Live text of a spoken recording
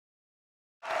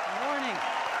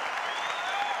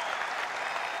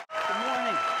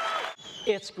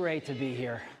It's great to be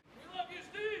here. We love you,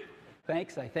 Steve.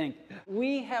 Thanks, I think.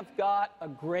 We have got a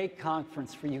great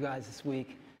conference for you guys this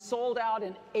week. Sold out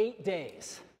in 8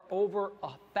 days. Over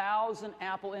 1,000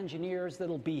 Apple engineers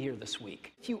that'll be here this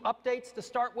week. A few updates to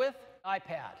start with.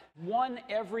 iPad, 1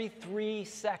 every 3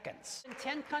 seconds. In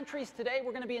 10 countries today,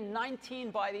 we're going to be in 19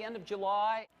 by the end of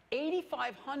July.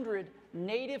 8,500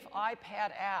 native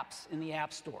iPad apps in the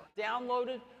App Store.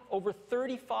 Downloaded over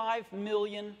 35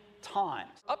 million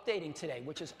times. Updating today,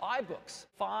 which is iBooks,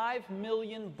 5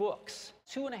 million books,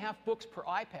 2.5 books per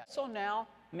iPad. So now,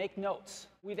 make notes.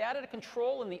 We've added a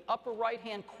control in the upper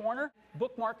right-hand corner.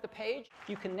 Bookmark the page.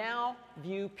 You can now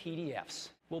view PDFs.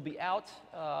 We'll be out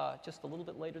just a little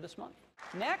bit later this month.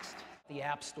 Next, the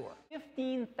App Store.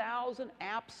 15,000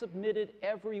 apps submitted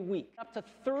every week. Up to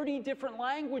 30 different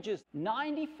languages.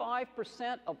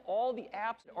 95% of all the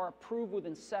apps are approved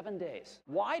within 7 days.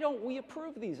 Why don't we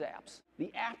approve these apps?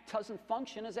 The app doesn't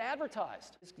function as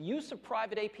advertised. It's the use of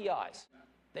private APIs.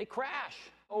 They crash.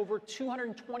 Over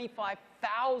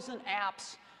 225,000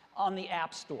 apps on the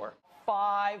App Store.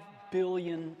 5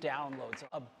 billion downloads,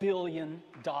 $1 billion.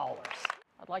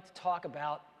 I'd like to talk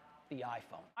about the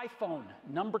iPhone. iPhone,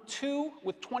 number 2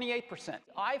 with 28%.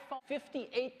 iPhone,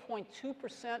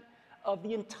 58.2% of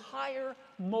the entire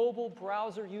mobile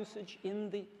browser usage in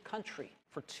the country.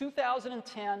 For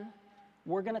 2010,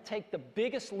 we're going to take the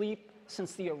biggest leap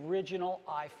since the original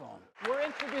iPhone. We're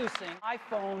introducing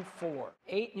iPhone 4.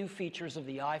 8 new features of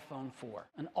the iPhone 4.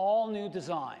 An all-new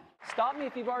design. Stop me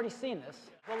if you've already seen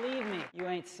this. Believe me, you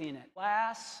ain't seen it.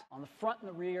 Glass on the front and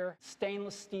the rear,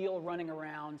 stainless steel running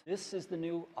around. This is the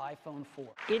new iPhone 4.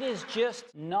 It is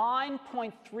just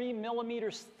 9.3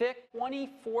 millimeters thick,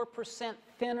 24%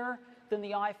 thinner than the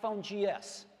iPhone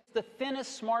GS. The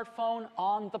thinnest smartphone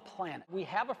on the planet. We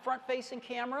have a front-facing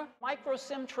camera, micro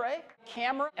SIM tray,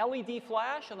 camera, LED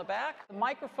flash on the back, the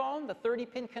microphone, the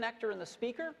 30-pin connector, and the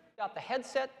speaker. Got the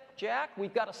headset jack.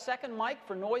 We've got a second mic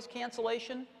for noise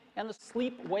cancellation, and the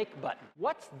sleep-wake button.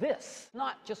 What's this?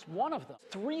 Not just one of them,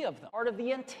 3 of them. Part of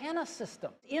the antenna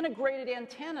system. Integrated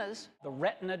antennas, the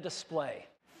Retina display.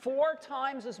 4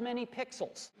 times as many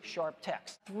pixels. Sharp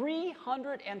text.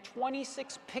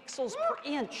 326 pixels per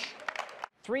inch.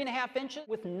 3.5 inches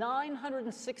with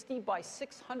 960 by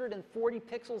 640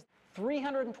 pixels,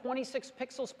 326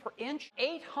 pixels per inch,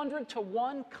 800 to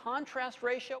 1 contrast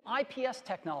ratio, IPS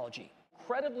technology,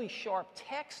 incredibly sharp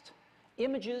text,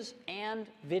 images, and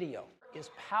video. Is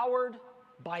powered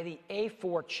by the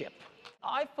A4 chip.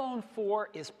 iPhone 4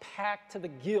 is packed to the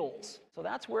gills, so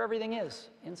that's where everything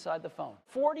is inside the phone.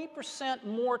 40%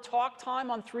 more talk time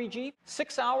on 3G,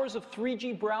 6 hours of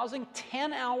 3G browsing,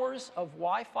 10 hours of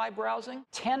Wi-Fi browsing,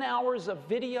 10 hours of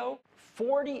video,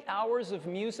 40 hours of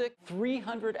music,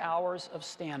 300 hours of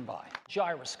standby.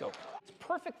 Gyroscope. It's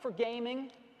perfect for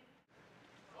gaming.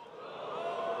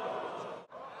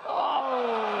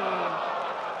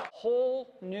 Oh!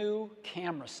 Whole new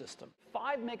camera system.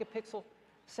 5 megapixel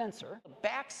sensor, a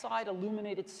backside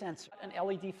illuminated sensor, an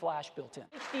LED flash built in.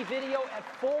 HD video at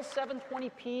full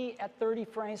 720p at 30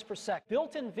 frames per second.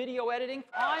 Built-in video editing,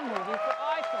 iMovie for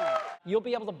iPhone. You'll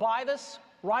be able to buy this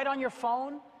right on your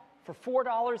phone for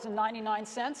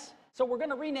 $4.99. So we're going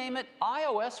to rename it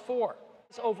iOS 4.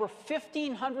 It's over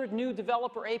 1,500 new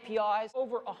developer APIs,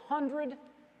 over 100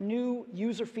 new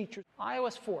user features.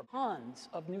 iOS 4, tons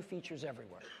of new features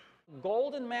everywhere.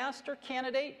 Golden Master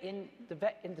candidate in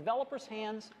developers'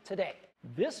 hands today.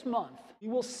 This month, we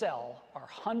will sell our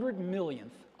 100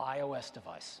 millionth iOS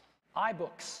device.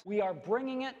 iBooks. We are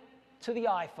bringing it to the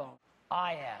iPhone.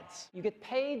 iAds. You get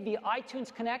paid via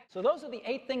iTunes Connect. So those are the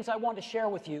 8 things I want to share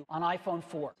with you on iPhone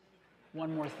 4.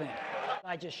 One more thing.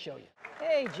 I just show you.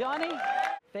 Hey, Johnny.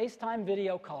 FaceTime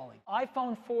video calling.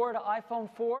 iPhone 4 to iPhone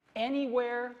 4.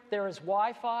 Anywhere there is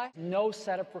Wi-Fi, no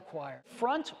setup required.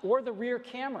 Front or the rear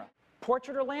camera.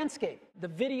 Portrait or landscape. The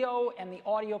video and the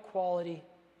audio quality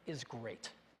is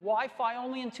great. Wi-Fi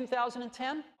only in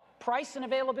 2010. Price and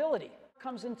availability.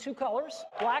 Comes in 2 colors,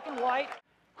 black and white,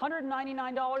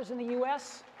 $199 in the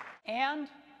US, and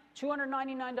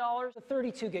 $299, a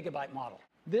 32 gigabyte model.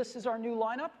 This is our new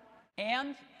lineup,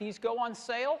 and these go on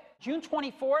sale. June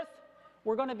 24th,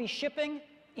 we're going to be shipping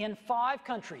in 5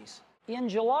 countries. In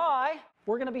July,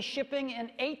 we're going to be shipping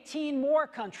in 18 more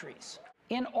countries.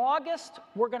 In August,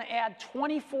 we're going to add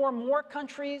 24 more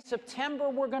countries. September,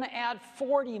 we're going to add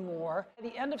 40 more. At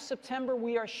the end of September,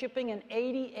 we are shipping in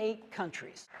 88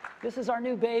 countries. This is our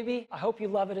new baby. I hope you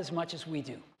love it as much as we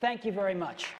do. Thank you very much.